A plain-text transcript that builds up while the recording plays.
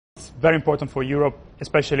very important for Europe,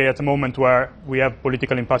 especially at a moment where we have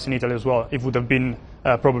political impasse in Italy as well. It would have been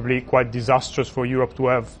probably quite disastrous for Europe to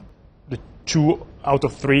have the 2 out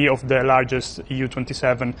of 3 of the largest EU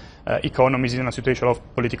 27 economies in a situation of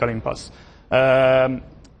political impasse. Then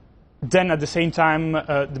at the same time,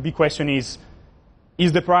 the big question is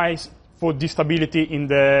the price for this stability in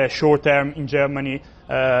the short term in Germany,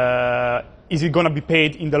 is it going to be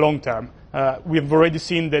paid in the long term? We have already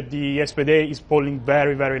seen that the SPD is polling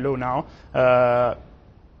very, very low now.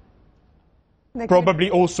 Probably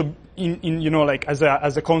also as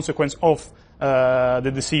a consequence of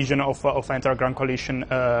the decision of enter a grand coalition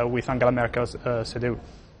with Angela Merkel's CDU.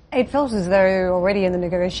 It felt as though already in the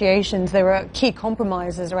negotiations there were key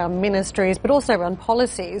compromises around ministries, but also around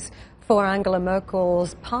policies for Angela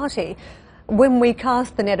Merkel's party. When we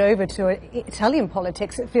cast the net over to Italian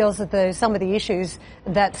politics, it feels as though some of the issues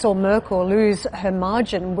that saw Merkel lose her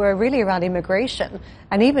margin were really around immigration.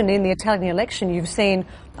 And even in the Italian election, you've seen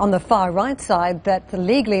on the far right side that the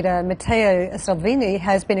League leader, Matteo Salvini,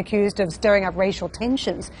 has been accused of stirring up racial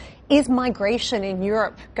tensions. Is migration in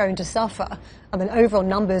Europe going to suffer? I mean, overall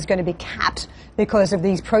numbers going to be capped because of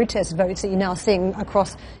these protest votes that you're now seeing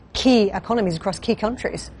across key economies, across key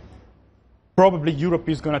countries? Probably Europe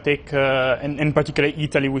is going to take, and in particular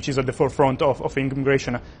Italy, which is at the forefront of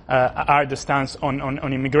immigration, a hard stance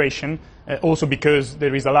on immigration, also because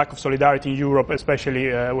there is a lack of solidarity in Europe,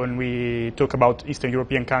 especially when we talk about Eastern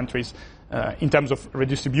European countries, in terms of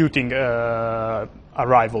redistributing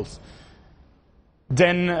arrivals.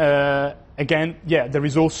 Then, again, yeah, there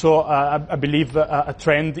is also, I believe, a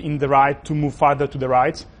trend in the right to move further to the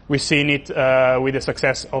right. We've seen it with the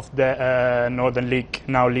success of the Northern League,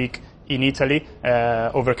 now League, in Italy,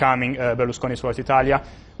 overcoming Berlusconi's Forza Italia.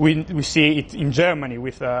 We see it in Germany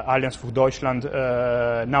with Allianz für Deutschland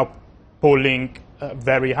now polling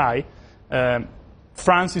very high.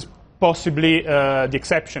 France is possibly the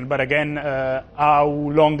exception, but again, how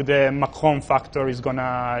long the Macron factor is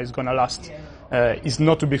gonna last is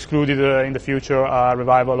not to be excluded in the future, a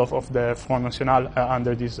revival of the Front National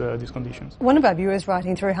under these conditions. One of our viewers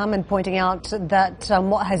writing through Hammond pointing out that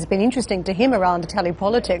what has been interesting to him around Italian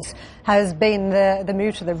politics has been the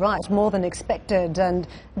move to the right, more than expected. And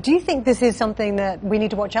do you think this is something that we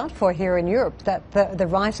need to watch out for here in Europe, that the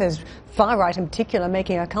right is far right in particular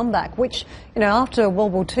making a comeback, which, after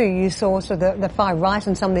World War II, you saw sort of the far right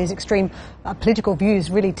and some of these extreme political views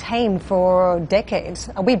really tame for decades.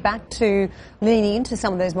 Are we back to leaning into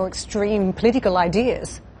some of those more extreme political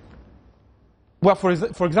ideas? Well, for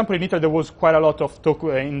example, in Italy there was quite a lot of talk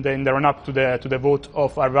in the run-up to the vote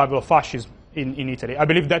of arrival of fascism in Italy. I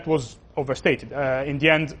believe that was overstated. In the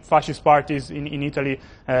end, fascist parties in Italy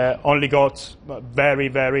only got very,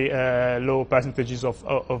 very low percentages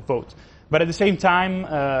of vote. But at the same time,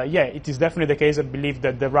 yeah, it is definitely the case. I believe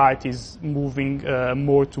that the right is moving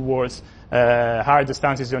more towards higher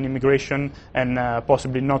stances on immigration and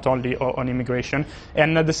possibly not only on immigration.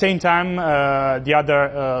 And at the same time, the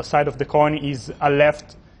other side of the coin is a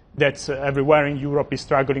left that everywhere in Europe is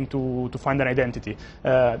struggling to find an identity.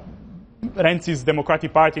 Renzi's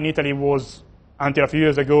Democratic Party in Italy was, until a few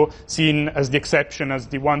years ago, seen as the exception, as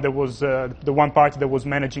the one that was the one party that was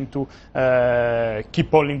managing to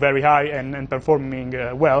keep polling very high and performing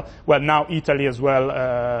well. Well, now Italy as well,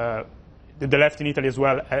 the left in Italy as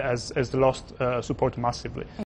well has lost support massively.